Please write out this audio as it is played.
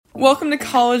Welcome to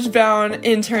College Bound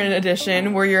Intern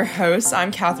Edition. We're your hosts.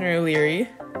 I'm Catherine O'Leary.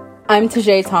 I'm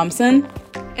Tajay Thompson.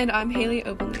 And I'm Haley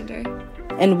Oberlander.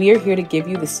 And we are here to give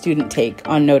you the student take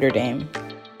on Notre Dame.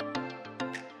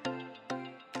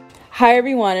 Hi,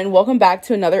 everyone, and welcome back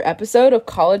to another episode of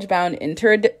College Bound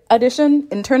Intern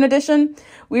Edition.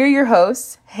 We are your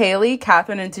hosts, Haley,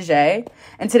 Catherine, and Tajay.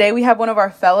 And today we have one of our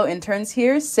fellow interns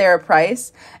here, Sarah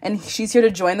Price, and she's here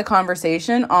to join the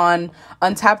conversation on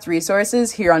untapped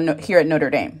resources here at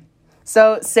Notre Dame.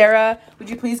 So, Sarah, would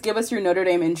you please give us your Notre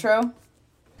Dame intro?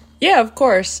 Yeah, of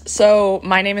course. So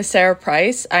my name is Sarah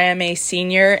Price. I am a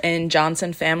senior in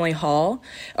Johnson Family Hall,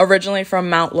 originally from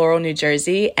Mount Laurel, New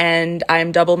Jersey, and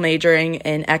I'm double majoring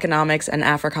in economics and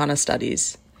Africana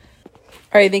studies.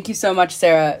 All right, thank you so much,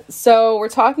 Sarah. So we're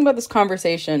talking about this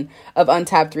conversation of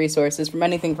untapped resources from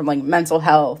anything from like mental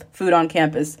health, food on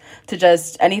campus, to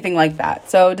just anything like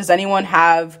that. So does anyone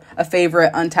have a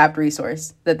favorite untapped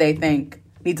resource that they think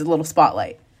needs a little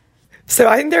spotlight? So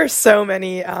I think there are so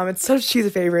many. It's tough to choose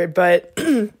a favorite, but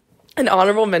an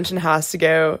honorable mention has to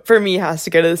go to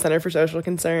the Center for Social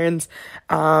Concerns.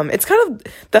 It's kind of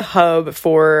the hub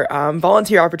for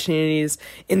volunteer opportunities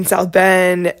in South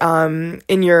Bend,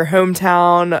 in your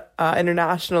hometown,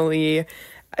 internationally.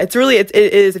 It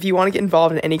is, if you want to get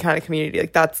involved in any kind of community,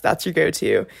 like that's your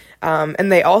go-to. And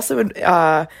they also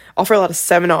offer a lot of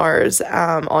seminars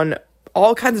on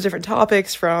all kinds of different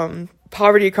topics, from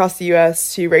poverty across the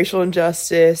U.S. to racial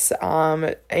injustice,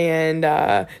 and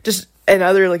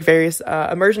other like various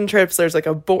immersion trips. There's like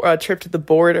a trip to the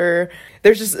border.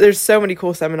 There's so many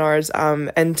cool seminars,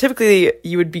 and typically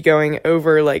you would be going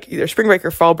over like either spring break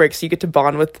or fall break, so you get to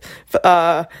bond with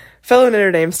fellow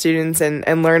Notre Dame students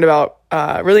and learn about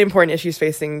really important issues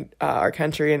facing our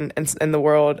country and the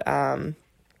world.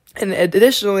 And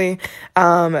additionally,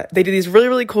 they do these really,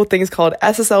 really cool things called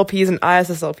SSLPs and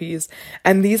ISSLPs.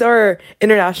 And these are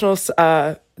international,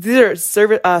 summer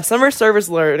service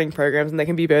learning programs, and they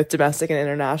can be both domestic and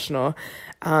international.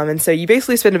 And so you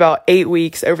basically spend about 8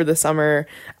 weeks over the summer,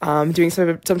 doing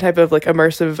some type of like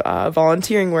immersive,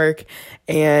 volunteering work.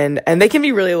 And they can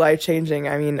be really life-changing.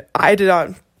 I mean, I did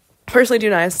not personally do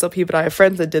an ISSLP, but I have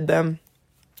friends that did them.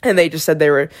 And they just said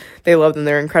they loved them.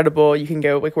 They're incredible. You can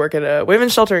go like work at a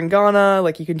women's shelter in Ghana.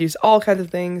 Like you can do all kinds of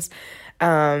things.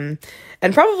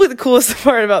 And probably the coolest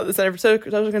part about the Center for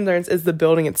Social Concerns is the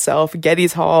building itself,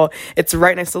 Getty's Hall. It's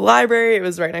right next to the library. It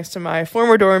was right next to my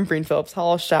former dorm, Breen Phillips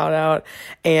Hall, shout out.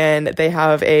 And they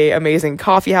have a amazing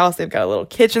coffee house. They've got a little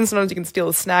kitchen. Sometimes you can steal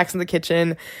the snacks in the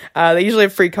kitchen. They usually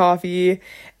have free coffee,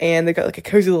 and they've got like a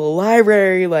cozy little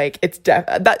library. Like it's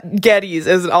that Getty's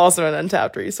is also an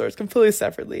untapped resource, completely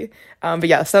separately. But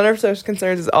yeah, Center for Social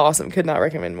Concerns is awesome. Could not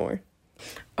recommend more.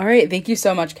 All right, thank you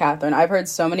so much, Catherine. I've heard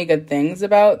so many good things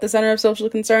about the Center of Social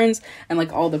Concerns and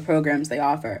like all the programs they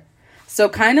offer. So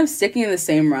kind of sticking in the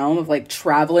same realm of like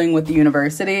traveling with the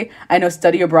university, I know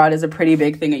study abroad is a pretty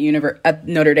big thing at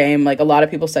Notre Dame. Like a lot of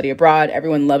people study abroad.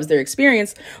 Everyone loves their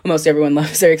experience. Well, most everyone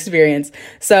loves their experience.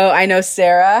 So I know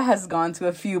Sarah has gone to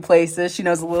a few places. She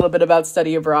knows a little bit about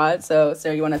study abroad. So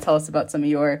Sarah, you want to tell us about some of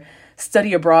your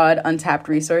study abroad untapped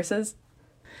resources?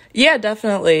 Yeah,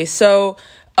 definitely. So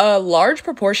a large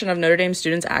proportion of Notre Dame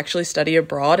students actually study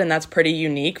abroad, and that's pretty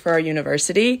unique for our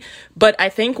university. But I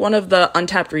think one of the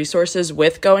untapped resources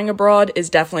with going abroad is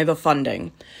definitely the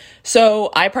funding.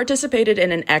 So I participated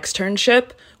in an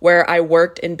externship where I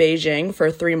worked in Beijing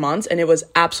for 3 months, and it was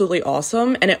absolutely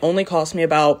awesome. And it only cost me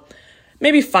about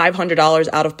maybe $500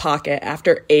 out of pocket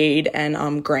after aid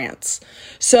and grants.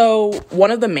 So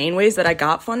one of the main ways that I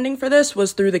got funding for this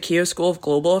was through the Keough School of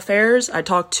Global Affairs. I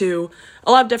talked to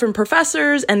a lot of different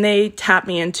professors, and they tapped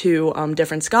me into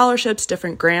different scholarships,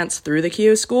 different grants through the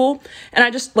Keough School. And I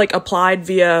just like applied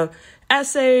via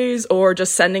essays or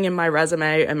just sending in my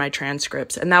resume and my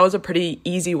transcripts. And that was a pretty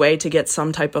easy way to get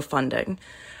some type of funding.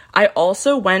 I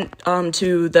also went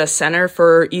to the Center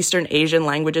for Eastern Asian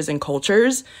Languages and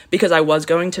Cultures because I was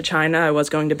going to China, I was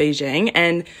going to Beijing,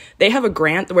 and they have a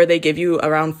grant where they give you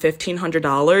around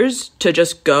 $1,500 to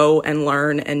just go and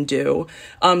learn and do.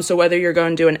 So whether you're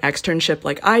going to do an externship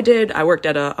like I did, I worked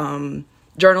at a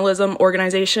journalism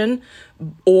organization,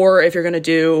 or if you're going to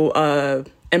do a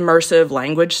immersive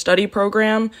language study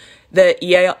program, the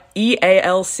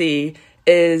EALC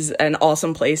is an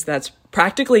awesome place that's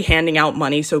practically handing out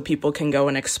money so people can go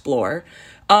and explore.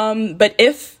 But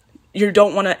if you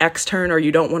don't want to extern or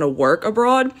you don't want to work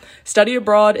abroad, study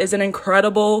abroad is an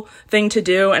incredible thing to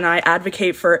do, and I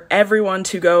advocate for everyone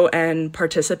to go and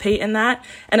participate in that.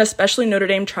 And especially Notre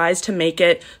Dame tries to make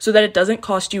it so that it doesn't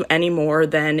cost you any more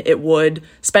than it would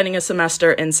spending a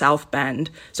semester in South Bend.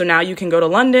 So now you can go to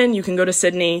London, you can go to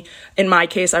Sydney. In my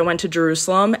case, I went to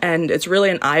Jerusalem, and it's really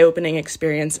an eye-opening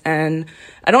experience. And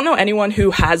I don't know anyone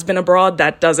who has been abroad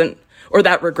that doesn't or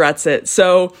that regrets it.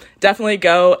 So definitely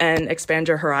go and expand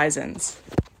your horizons.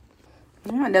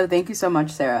 Yeah, no, thank you so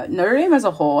much, Sarah. Notre Dame as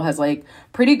a whole has like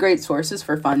pretty great sources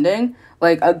for funding.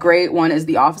 Like a great one is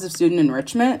the Office of Student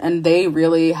Enrichment, and they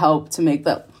really help to make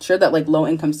sure that like low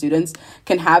income students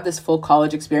can have this full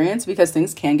college experience, because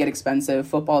things can get expensive,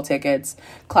 football tickets,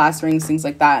 class rings, things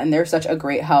like that. And they're such a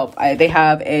great help. They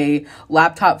have a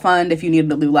laptop fund if you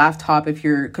need a new laptop, if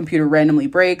your computer randomly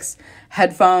breaks,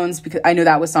 headphones, because I know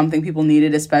that was something people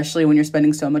needed, especially when you're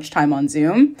spending so much time on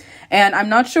Zoom. And I'm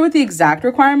not sure what the exact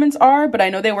requirements are, but I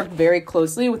know they work very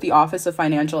closely with the Office of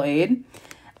Financial Aid.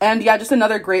 And yeah, just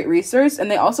another great resource. And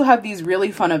they also have these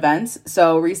really fun events.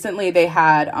 So recently they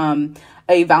had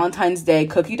a Valentine's Day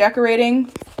cookie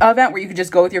decorating event where you could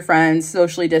just go with your friends,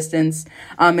 socially distance,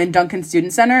 in Duncan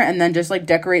Student Center, and then just like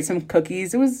decorate some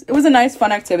cookies. It was a nice,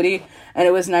 fun activity, and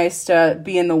it was nice to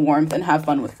be in the warmth and have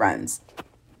fun with friends.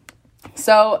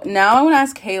 So now I want to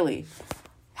ask Haley,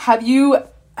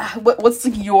 what's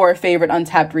your favorite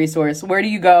untapped resource? Where do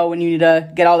you go when you need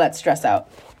to get all that stress out?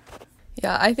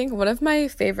 Yeah, I think one of my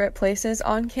favorite places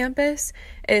on campus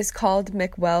is called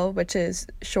McWell, which is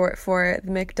short for the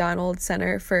McDonald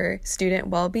Center for Student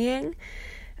Wellbeing.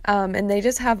 And they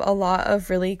just have a lot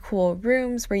of really cool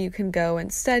rooms where you can go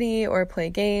and study or play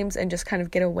games and just kind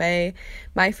of get away.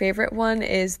 My favorite one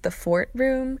is the Fort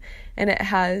Room, and it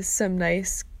has some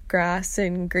nice grass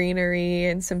and greenery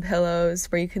and some pillows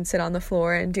where you can sit on the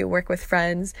floor and do work with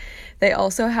friends. They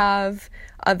also have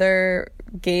other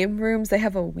game rooms. They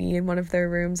have a Wii in one of their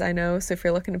rooms, I know. So if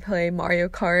you're looking to play Mario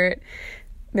Kart,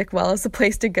 McWell is the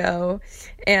place to go.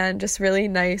 And just really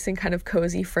nice and kind of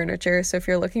cozy furniture. So if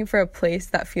you're looking for a place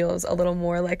that feels a little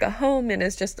more like a home and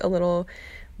is just a little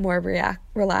more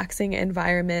relaxing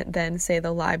environment than, say,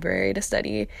 the library to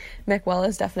study, McWell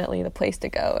is definitely the place to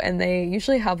go. And they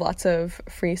usually have lots of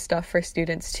free stuff for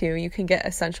students too. You can get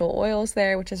essential oils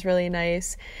there, which is really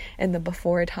nice. In the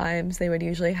before times, they would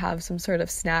usually have some sort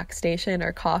of snack station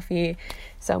or coffee.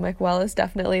 So McWell is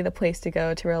definitely the place to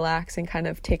go to relax and kind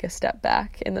of take a step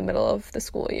back in the middle of the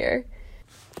school year.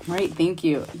 Right, thank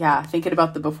you. Yeah, thinking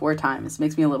about the before times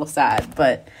makes me a little sad,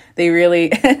 but they really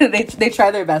they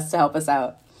try their best to help us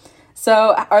out.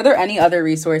 So are there any other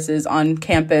resources on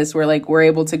campus where like we're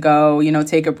able to go,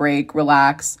 take a break,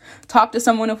 relax, talk to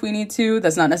someone if we need to,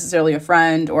 that's not necessarily a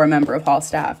friend or a member of hall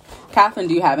staff? Catherine,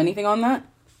 do you have anything on that?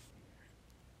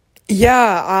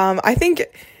 Yeah, I think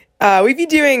we'd be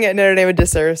doing Notre Dame a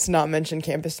disservice to not mention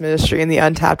campus ministry and the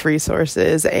untapped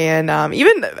resources. And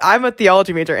even I'm a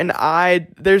theology major, and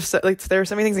there are so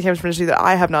many things in campus ministry that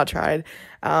I have not tried.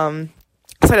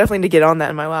 So I definitely need to get on that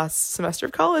in my last semester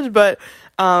of college. But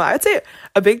I would say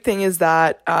a big thing is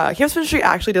that campus ministry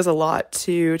actually does a lot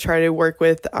to try to work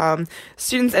with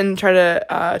students and try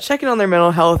to check in on their mental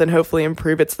health and hopefully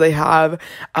improve it. So they have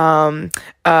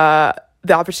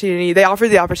they offer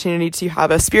the opportunity to have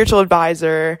a spiritual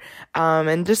advisor,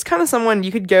 and just kind of someone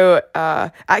you could go,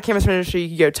 at campus ministry, you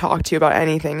could go talk to about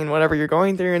anything and whatever you're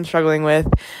going through and struggling with,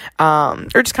 or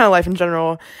just kind of life in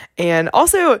general. And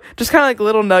also just kind of like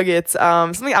little nuggets.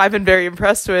 Something I've been very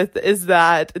impressed with is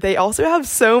that they also have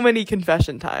so many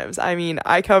confession times. I mean,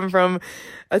 I come from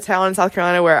a town in South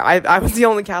Carolina where I was the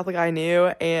only Catholic I knew,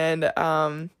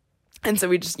 and so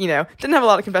we just, didn't have a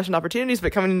lot of confession opportunities,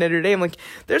 but coming to Notre Dame, like,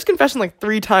 there's confession like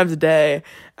 3 times a day,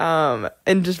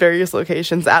 in just various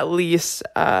locations at least.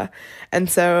 And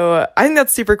so I think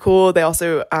that's super cool. They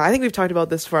also, I think we've talked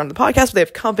about this before on the podcast, but they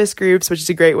have compass groups, which is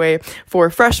a great way for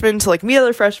freshmen to like meet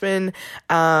other freshmen,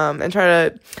 and try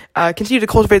to, continue to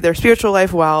cultivate their spiritual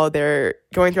life while they're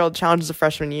going through all the challenges of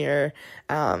freshman year.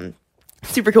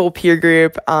 Super cool peer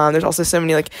group. There's also so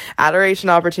many like adoration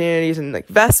opportunities and like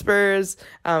vespers.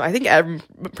 I think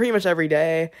pretty much every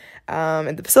day,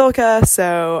 in the Basilica.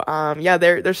 So,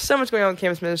 there's so much going on with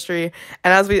campus ministry.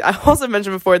 And as I also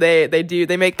mentioned before, they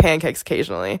make pancakes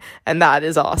occasionally, and that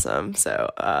is awesome.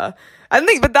 So, I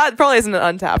think, but that probably isn't an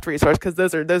untapped resource because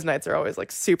those nights are always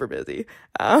like super busy.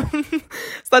 So that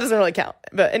doesn't really count.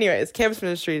 But anyways, campus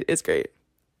ministry is great.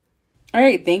 All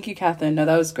right, thank you, Catherine. No,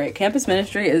 that was great. Campus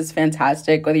ministry is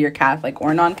fantastic, whether you're Catholic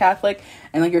or non-Catholic.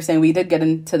 And like you're saying, we did get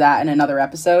into that in another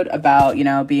episode about,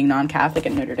 being non-Catholic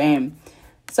at Notre Dame.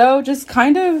 So just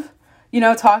kind of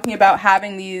talking about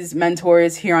having these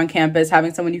mentors here on campus,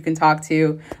 having someone you can talk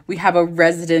to. We have a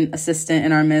resident assistant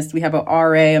in our midst. We have a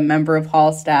RA, a member of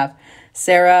hall staff.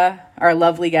 Sarah, our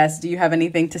lovely guest, do you have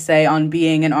anything to say on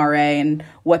being an RA and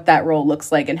what that role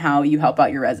looks like and how you help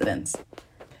out your residents?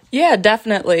 Yeah,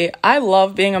 definitely. I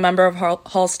love being a member of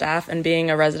hall staff and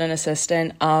being a resident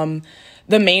assistant.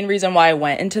 The main reason why I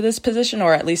went into this position,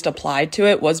 or at least applied to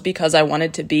it, was because I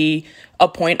wanted to be a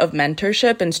point of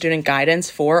mentorship and student guidance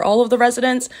for all of the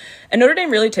residents. And Notre Dame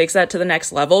really takes that to the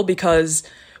next level because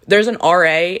there's an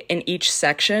RA in each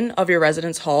section of your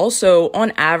residence hall. So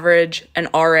on average, an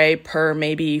RA per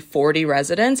maybe 40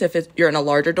 residents if you're in a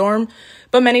larger dorm.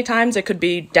 But many times it could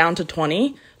be down to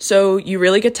 20. So you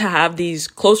really get to have these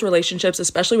close relationships,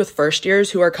 especially with first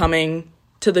years who are coming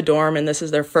to the dorm and this is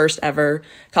their first ever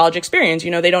college experience.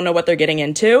 They don't know what they're getting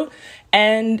into.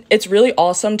 And it's really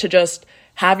awesome to just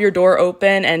have your door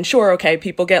open and sure, okay,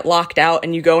 people get locked out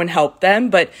and you go and help them.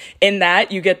 But in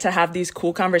that, you get to have these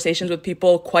cool conversations with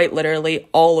people quite literally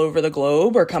all over the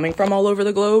globe or coming from all over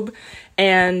the globe.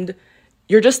 And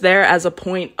you're just there as a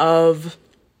point of,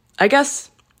 I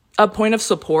guess, a point of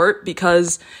support,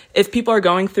 because if people are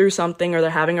going through something or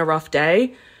they're having a rough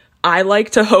day, I like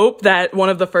to hope that one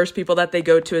of the first people that they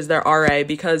go to is their RA,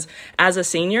 because as a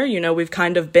senior, we've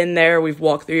kind of been there, we've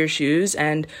walked through your shoes,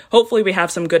 and hopefully we have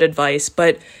some good advice.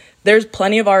 But there's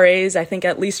plenty of RAs, I think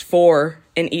at least 4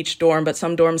 in each dorm, but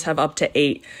some dorms have up to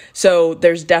 8. So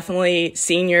there's definitely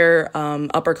senior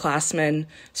upperclassmen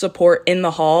support in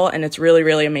the hall, and it's really,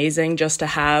 really amazing just to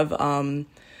have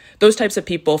those types of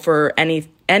people for any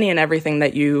and everything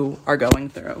that you are going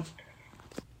through.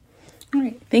 All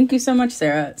right. Thank you so much,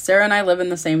 Sarah. Sarah and I live in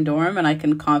the same dorm, and I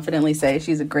can confidently say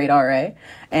she's a great RA.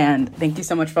 And thank you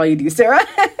so much for all you do, Sarah.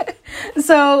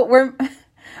 So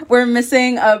we're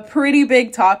missing a pretty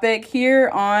big topic here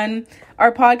on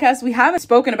our podcast. We haven't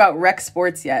spoken about rec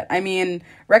sports yet. I mean,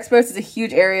 rec sports is a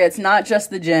huge area. It's not just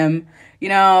the gym.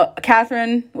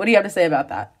 Catherine, what do you have to say about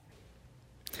that?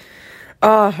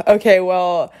 Okay,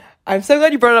 well, I'm so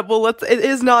glad you brought it up. Well, it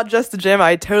is not just the gym.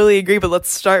 I totally agree, but let's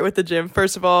start with the gym.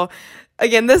 First of all,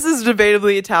 again, this is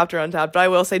debatably tapped or untapped, but I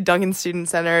will say Duncan Student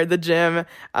Center, the gym,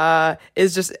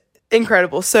 is just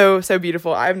incredible. So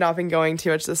beautiful. I've not been going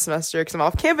too much this semester because I'm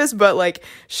off campus, but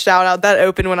shout out, that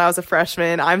opened when I was a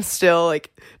freshman. I'm still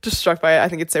just struck by it. I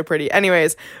think it's so pretty.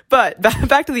 Anyways, but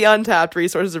back to the untapped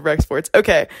resources of rec sports.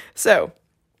 Okay, so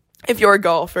if you're a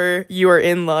golfer, you are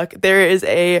in luck. Notre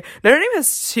Dame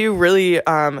has 2 really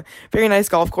very nice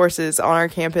golf courses on our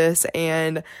campus,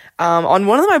 and on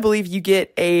one of them, I believe you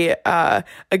get a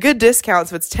good discount,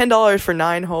 so it's $10 for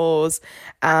 9 holes.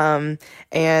 And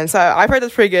so I've heard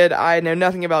that's pretty good. I know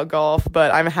nothing about golf,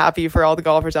 but I'm happy for all the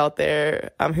golfers out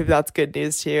there who that's good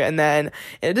news too. And then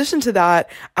in addition to that,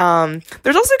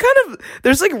 there's also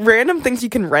there's random things you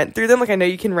can rent through them. I know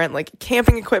you can rent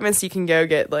camping equipment, so you can go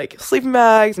get sleeping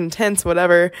bags and tents,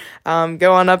 whatever.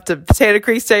 Go on up to Potato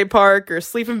Creek State Park or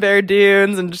Sleeping Bear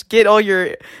Dunes and just get all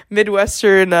your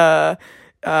Midwestern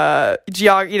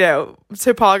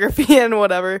topography and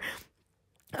whatever.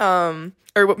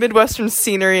 Or Midwestern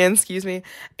scenery, excuse me.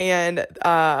 And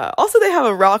also they have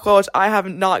a rock wall, which I have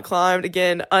not climbed,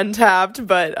 again, untapped,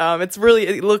 but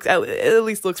it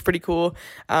least looks pretty cool.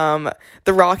 The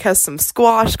rock has some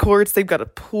squash courts, they've got a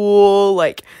pool,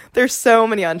 there's so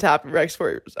many untapped rec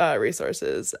sport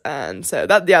resources. And so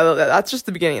that's just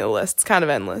the beginning of the list. It's kind of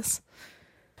endless.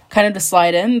 Kind of to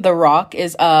slide in, the Rock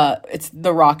is it's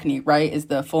the Rockney, right, is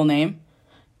the full name?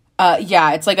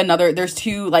 Yeah, it's there's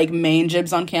 2 main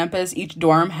gyms on campus. Each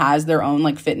dorm has their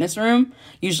own fitness room,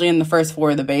 usually in the first floor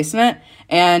of the basement.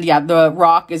 And yeah, the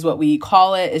Rock is what we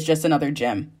call it. It's just another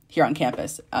gym here on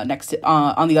campus, next to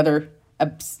on the other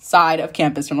side of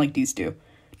campus from these 2,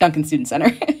 Duncan Student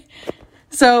Center.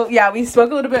 So yeah, we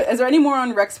spoke a little bit. Is there any more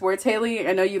on rec sports, Haley?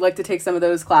 I know you like to take some of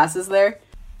those classes there.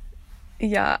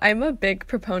 Yeah, I'm a big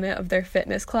proponent of their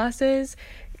fitness classes.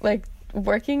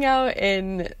 Working out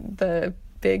in the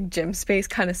big gym space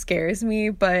kind of scares me,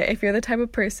 but if you're the type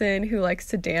of person who likes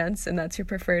to dance and that's your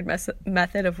preferred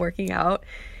method of working out,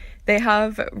 they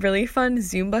have really fun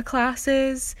Zumba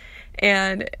classes,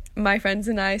 and my friends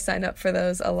and I sign up for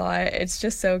those a lot. It's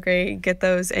just so great. Get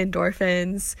those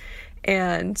endorphins,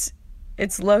 and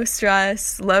it's low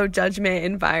stress, low judgment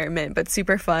environment, but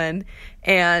super fun.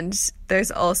 And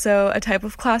there's also a type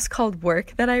of class called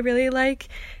Work that I really like,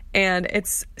 and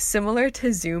it's similar to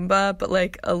Zumba, but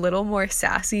a little more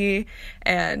sassy,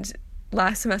 and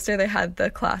last semester they had the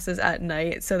classes at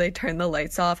night, so they turned the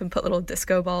lights off and put little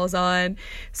disco balls on.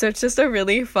 So it's just a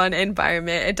really fun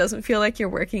environment. It doesn't feel like you're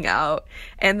working out.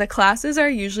 And the classes are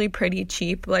usually pretty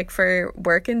cheap. Like for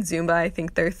work and Zumba, I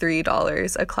think they're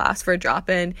 $3 a class for a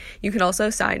drop-in. You can also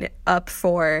sign up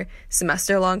for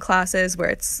semester-long classes where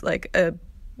it's like a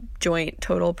joint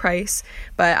total price,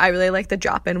 but I really like the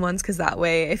drop-in ones because that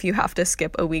way if you have to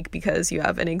skip a week because you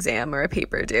have an exam or a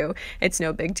paper due, it's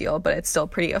no big deal, but it's still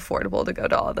pretty affordable to go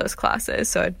to all those classes,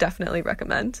 so I definitely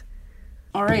recommend.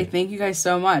 All right, thank you guys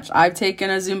so much. I've taken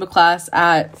a Zumba class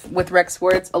with Rec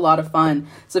Sports, a lot of fun.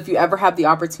 So if you ever have the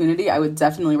opportunity, I would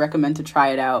definitely recommend to try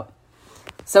it out.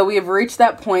 So we have reached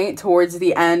that point towards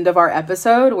the end of our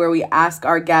episode where we ask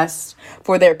our guests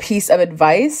for their piece of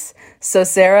advice. So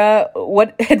Sarah,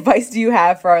 what advice do you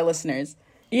have for our listeners?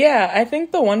 Yeah, I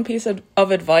think the one piece of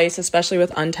advice, especially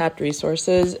with untapped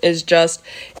resources, is just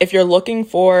if you're looking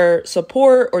for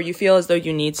support or you feel as though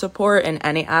you need support in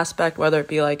any aspect, whether it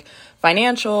be like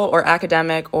financial or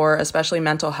academic or especially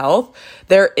mental health,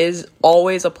 there is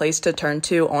always a place to turn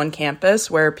to on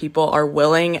campus where people are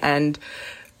willing and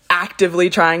actively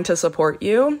trying to support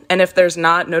you. And if there's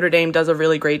not, Notre Dame does a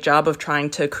really great job of trying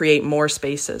to create more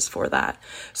spaces for that.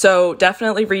 So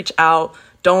definitely reach out.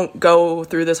 Don't go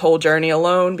through this whole journey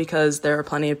alone because there are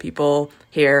plenty of people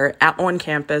here on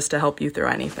campus to help you through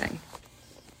anything.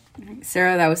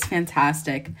 Sarah, that was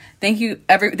fantastic. Thank you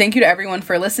to everyone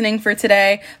for listening for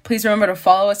today. Please remember to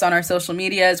follow us on our social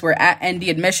medias. We're at ND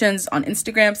Admissions on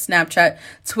Instagram, Snapchat,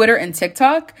 Twitter, and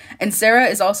TikTok. And Sarah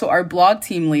is also our blog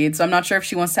team lead, so I'm not sure if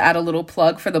she wants to add a little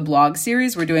plug for the blog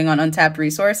series we're doing on Untapped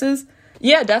Resources.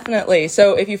 Yeah, definitely.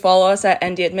 So if you follow us at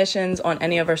ND Admissions on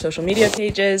any of our social media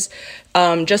pages,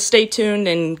 just stay tuned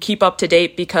and keep up to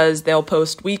date because they'll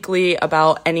post weekly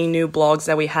about any new blogs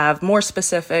that we have, more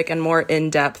specific and more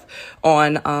in-depth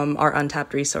on our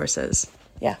untapped resources.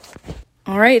 Yeah.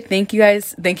 All right. Thank you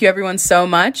guys. Thank you everyone so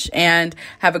much and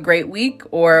have a great week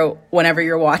or whenever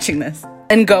you're watching this.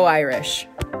 And go Irish.